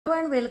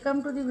And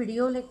welcome to the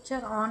video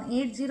lecture on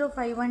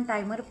 8051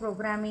 timer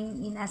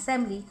programming in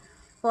assembly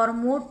for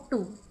mode 2,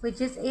 which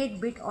is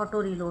 8-bit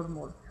auto reload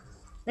mode.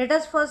 Let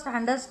us first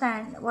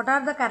understand what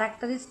are the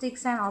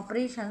characteristics and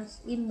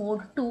operations in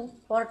mode 2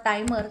 for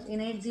timers in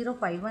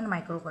 8051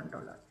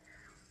 microcontroller.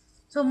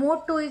 So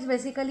mode 2 is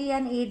basically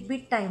an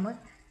 8-bit timer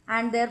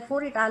and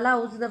therefore it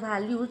allows the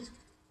values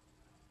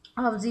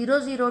of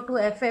 00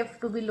 to FF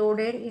to be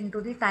loaded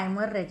into the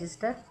timer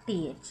register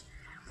TH.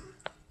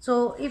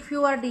 So if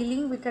you are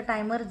dealing with a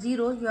timer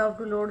 0, you have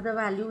to load the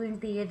value in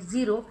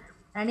TH0,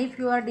 and if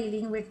you are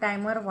dealing with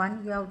timer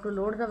 1, you have to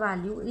load the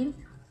value in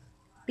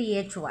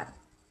TH1.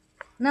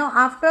 Now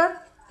after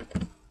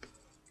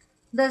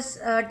this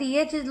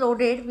TH is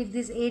loaded with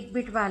this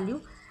 8-bit value,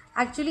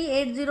 actually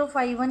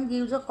 8051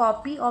 gives a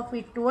copy of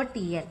it to a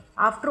TL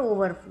after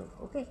overflow,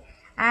 okay,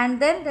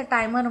 and then the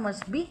timer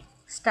must be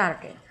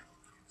started.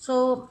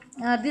 So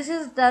this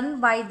is done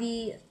by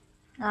the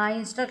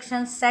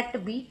instruction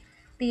set B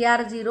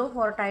TR0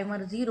 for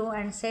timer 0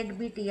 and set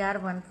B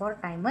TR1 for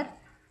timer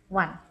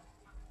 1.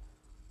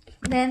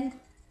 Then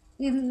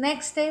in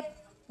next step,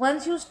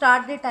 once you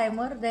start the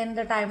timer, then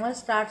the timer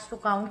starts to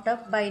count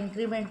up by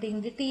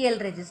incrementing the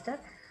TL register.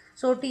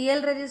 So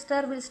TL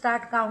register will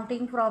start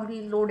counting from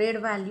the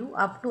loaded value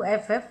up to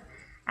FF,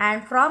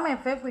 and from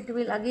FF it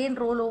will again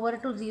roll over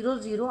to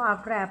 00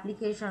 after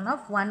application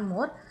of one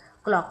more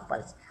clock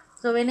pulse.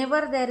 So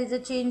whenever there is a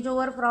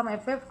changeover from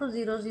FF to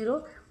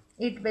 00,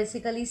 it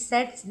basically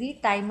sets the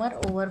timer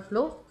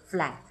overflow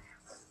flag.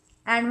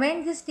 And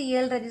when this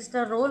TL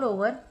register roll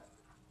over,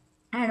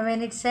 and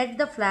when it set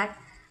the flag,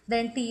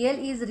 then TL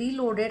is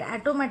reloaded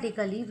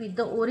automatically with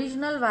the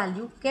original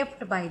value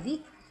kept by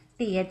the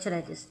TH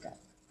register.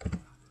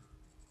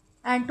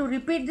 And to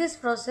repeat this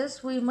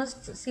process, we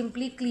must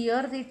simply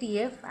clear the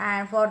TF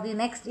and for the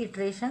next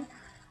iteration.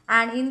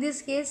 And in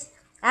this case,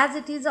 as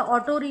it is a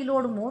auto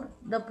reload mode,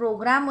 the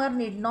programmer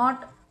need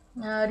not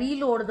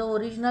reload the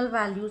original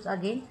values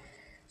again.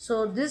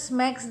 So this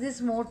makes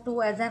this mode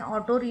 2 as an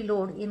auto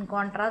reload in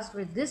contrast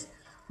with this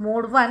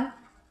mode 1,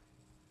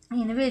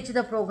 in which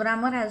the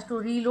programmer has to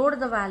reload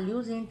the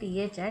values in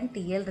TH and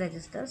TL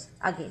registers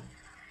again.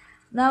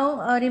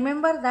 Now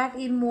remember that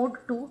in mode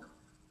 2,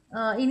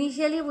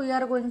 initially we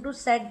are going to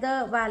set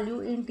the value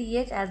in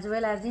TH as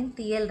well as in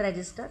TL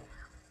register,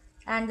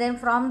 and then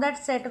from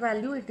that set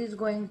value it is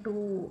going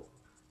to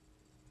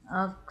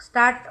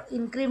start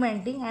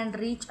incrementing and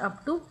reach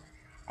up to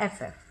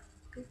FF.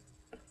 Okay.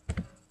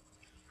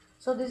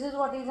 So this is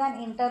what is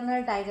an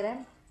internal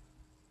diagram.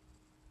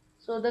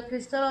 So the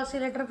crystal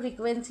oscillator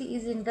frequency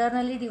is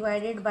internally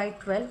divided by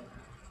 12,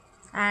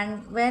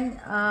 and when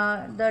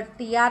the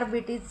TR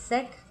bit is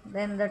set,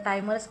 then the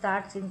timer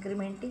starts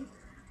incrementing,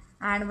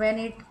 and when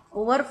it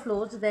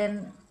overflows,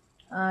 then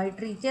it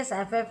reaches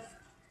FF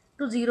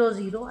to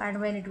 00,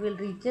 and when it will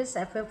reaches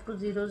FF to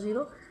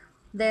 00,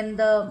 then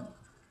the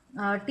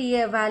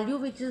TA value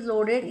which is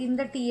loaded in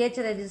the TH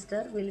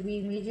register will be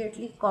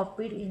immediately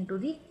copied into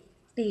the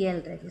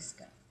TL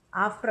register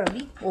after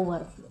the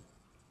overflow.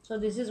 So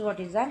this is what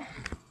is an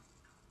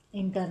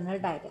internal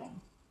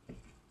diagram.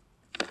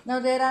 Now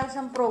there are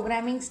some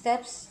programming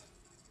steps.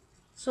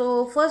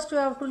 So first you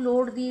have to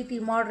load the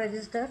TMOD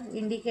register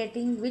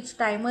indicating which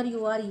timer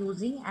you are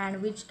using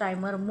and which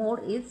timer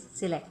mode is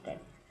selected.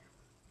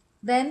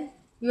 Then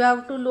you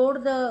have to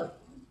load the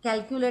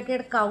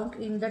calculated count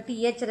in the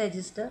TH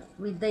register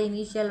with the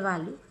initial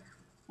value,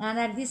 and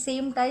at the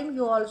same time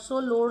you also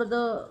load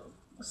the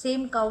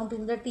same count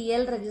in the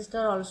TL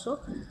register also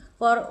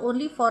for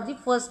only for the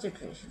first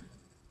iteration,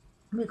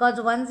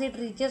 because once it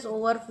reaches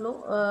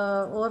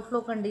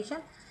overflow condition,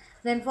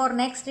 then for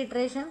next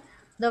iteration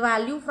the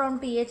value from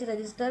TH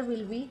register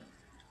will be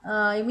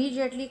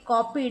immediately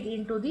copied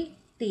into the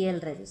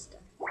TL register.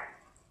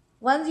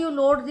 Once you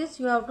load this,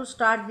 you have to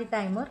start the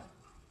timer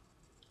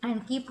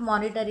and keep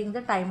monitoring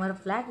the timer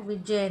flag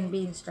with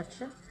JNB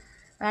instruction,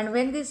 and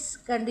when this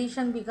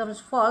condition becomes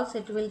false,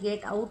 it will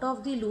get out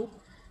of the loop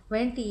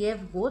when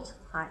TF goes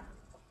high.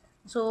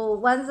 So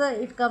once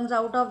it comes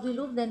out of the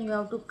loop, then you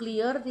have to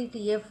clear the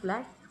TF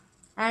flag,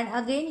 and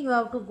again you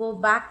have to go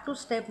back to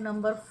step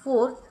number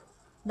 4.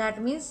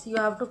 That means you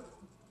have to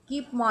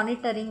keep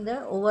monitoring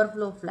the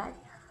overflow flag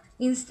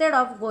instead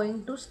of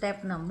going to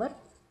step number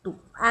 2.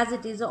 As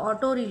it is a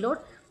auto reload,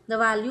 the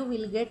value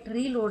will get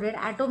reloaded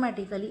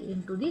automatically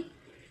into the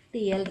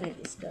TL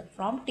register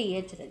from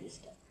TH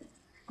register.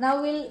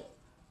 Now we'll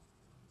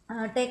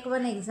take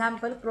one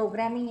example,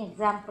 programming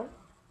example,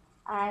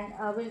 and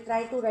we'll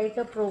try to write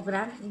a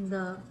program in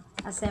the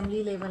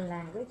assembly level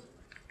language.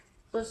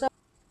 So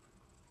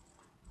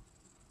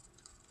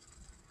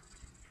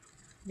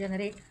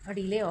generate a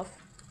delay of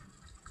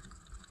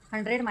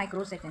 100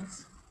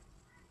 microseconds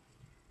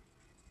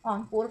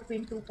on port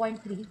pin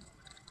 2.3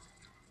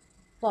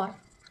 for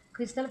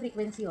crystal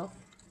frequency of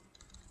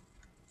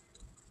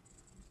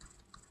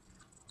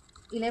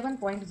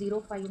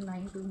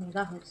 11.0592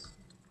 megahertz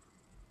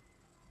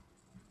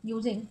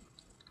using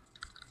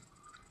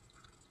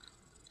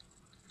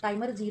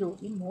timer 0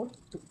 in mode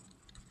 2.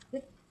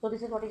 Okay. So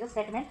this is what is the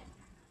statement.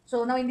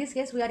 So now in this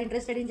case, we are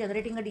interested in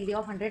generating a delay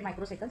of 100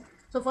 microseconds.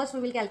 So first we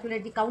will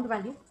calculate the count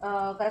value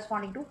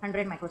corresponding to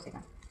 100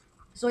 microseconds.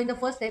 So in the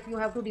first step, you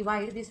have to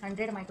divide this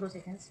 100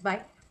 microseconds by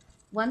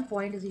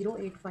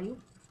 1.085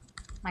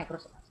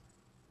 microseconds.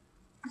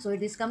 So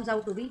this comes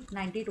out to be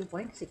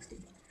 92.60.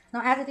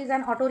 Now as it is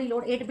an auto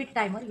reload 8-bit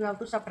timer, you have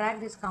to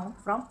subtract this count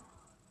from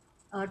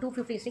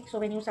 256. So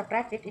when you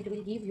subtract it, it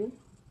will give you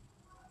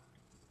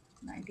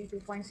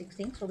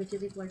 92.16, so which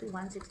is equal to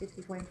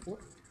 163.4.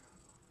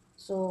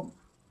 So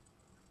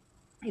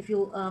if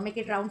you make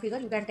it round figure,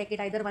 you can take it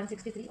either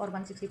 163 or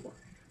 164.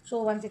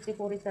 So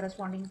 164 is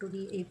corresponding to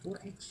the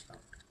A4H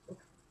count.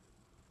 Okay.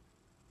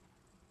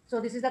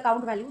 So this is the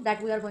count value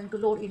that we are going to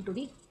load into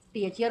the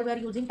TH. Here we are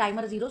using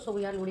timer 0, so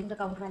we are loading the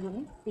count value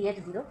in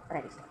TH0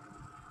 register.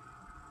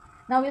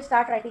 Now we'll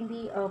start writing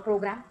the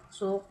program.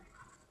 So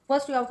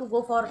first you have to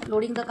go for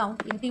loading the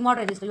count in tmod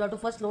register. You have to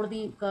first load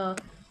the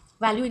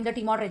value in the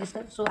tmod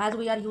register. So as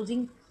we are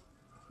using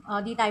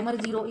the timer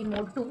 0 in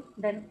mode 2,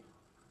 then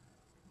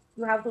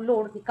you have to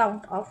load the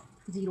count of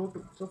 0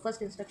 2. So first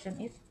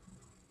instruction is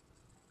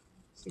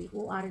say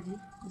org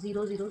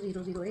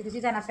 00008. This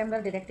is an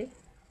assembler directive.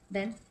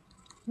 Then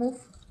move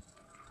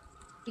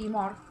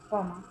tmod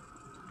comma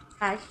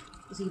hash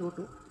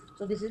 02.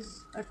 So this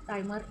is a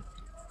timer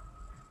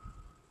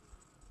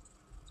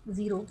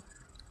 0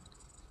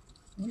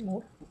 in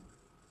mode 2.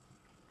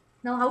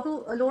 Now how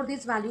to load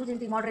these values in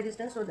tmod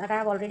register, so that I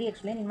have already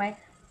explained in my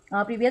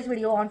previous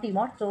video on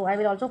tmod. So I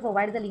will also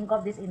provide the link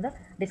of this in the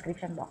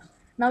description box.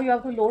 Now you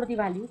have to load the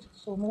values.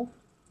 So move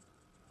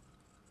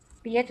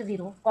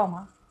th0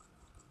 comma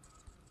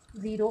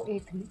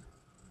 0a3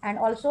 and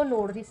also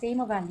load the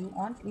same value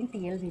on in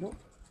TL0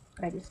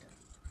 register.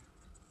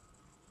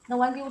 Now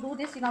once you do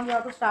this, now you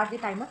have to start the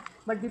timer,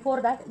 but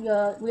before that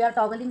we are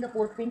toggling the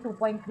port pin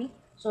 2.3.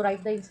 So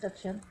write the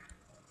instruction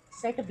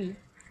set B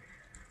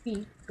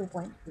P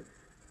 2.3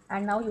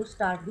 and now you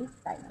start the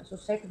timer. So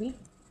set B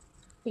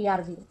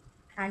TR0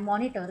 and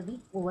monitor the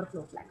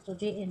overflow flag. So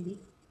JNB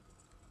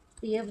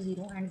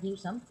TF0 and give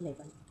some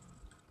label.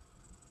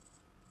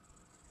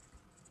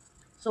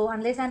 So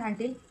unless and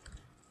until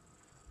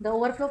the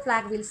overflow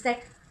flag will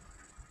set,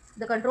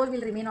 the control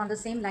will remain on the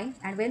same line,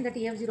 and when the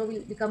TF0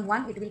 will become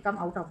 1, it will come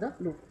out of the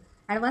loop.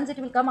 And once it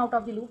will come out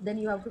of the loop, then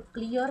you have to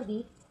clear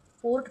the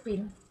port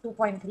pin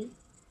 2.3.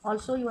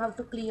 Also you have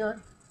to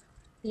clear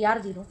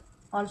TR0.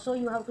 Also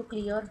you have to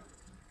clear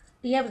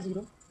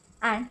TF0.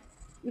 And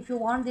if you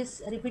want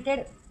this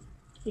repeated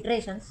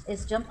iterations,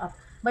 is jump up.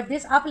 But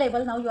this up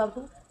label now you have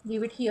to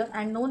give it here,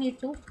 and no need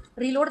to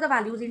reload the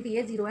values in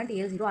TH0 and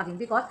TL0 again,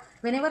 because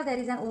whenever there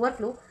is an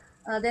overflow,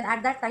 then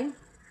at that time,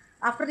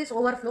 after this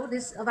overflow,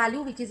 this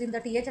value which is in the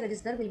TH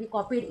register will be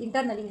copied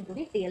internally into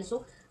the TL.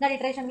 So that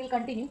iteration will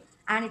continue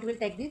and it will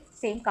take the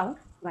same count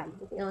value.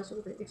 Okay,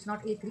 so it's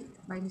not A3,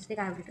 by mistake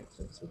I have written,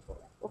 so it's before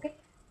that. Okay,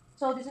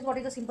 so this is what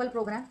is a simple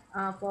program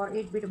for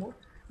 8-bit mode.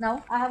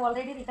 Now I have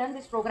already written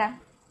this program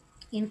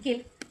in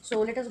keil.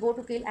 So let us go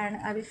to keil and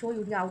I will show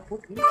you the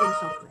output in keil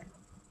software.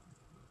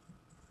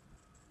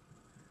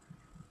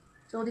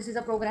 So this is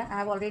a program I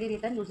have already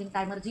written using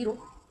timer 0.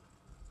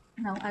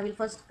 Now I will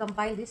first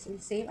compile this, will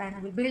save, and I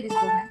will build this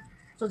program.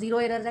 So 0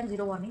 errors and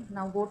 0 warning.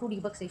 Now go to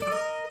debug session,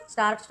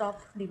 start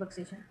stop debug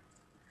session,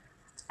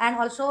 and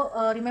also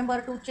remember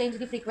to change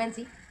the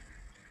frequency.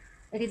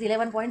 It is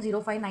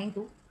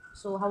 11.0592.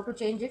 So how to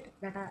change it,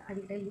 that I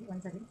will tell you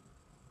once again.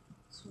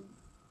 So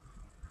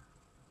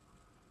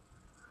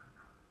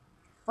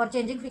for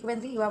changing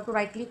frequency, you have to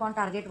right click on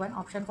target 1,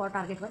 option for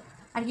target 1,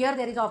 and here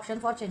there is option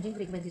for changing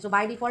frequency. So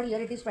by default here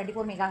it is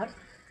 24 megahertz.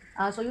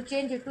 So you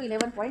change it to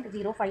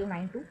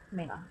 11.0592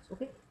 megahertz.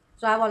 Okay,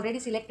 so I have already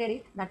selected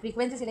it. That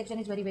frequency selection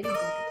is very important.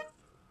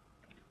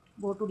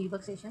 Go to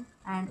debug session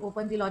and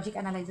open the logic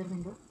analyzer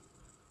window.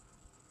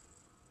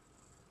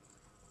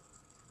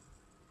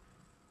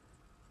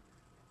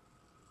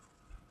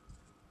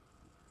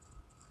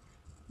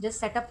 Just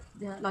set up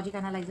the logic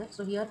analyzer.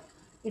 So here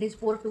it is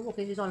port 2.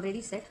 Okay, it is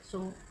already set.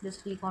 So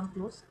just click on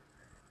close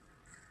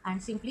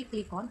and simply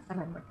click on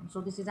run button. So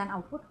this is an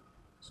output.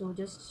 So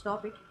just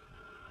stop it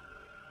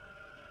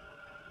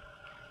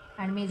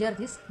and measure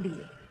this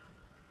delay.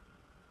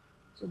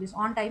 So this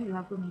on time you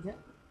have to measure.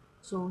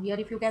 So here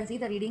if you can see,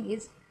 the reading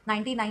is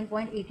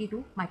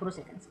 99.82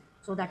 microseconds.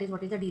 So that is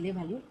what is the delay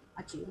value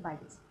achieved by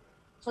this.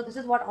 So this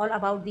is what all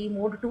about the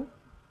mode 2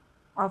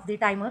 of the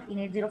timer in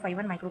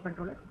 8051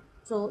 microcontroller.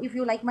 So if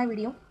you like my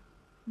video,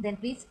 then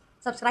please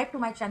subscribe to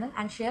my channel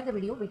and share the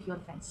video with your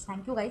friends.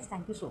 Thank you guys.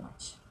 Thank you so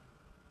much.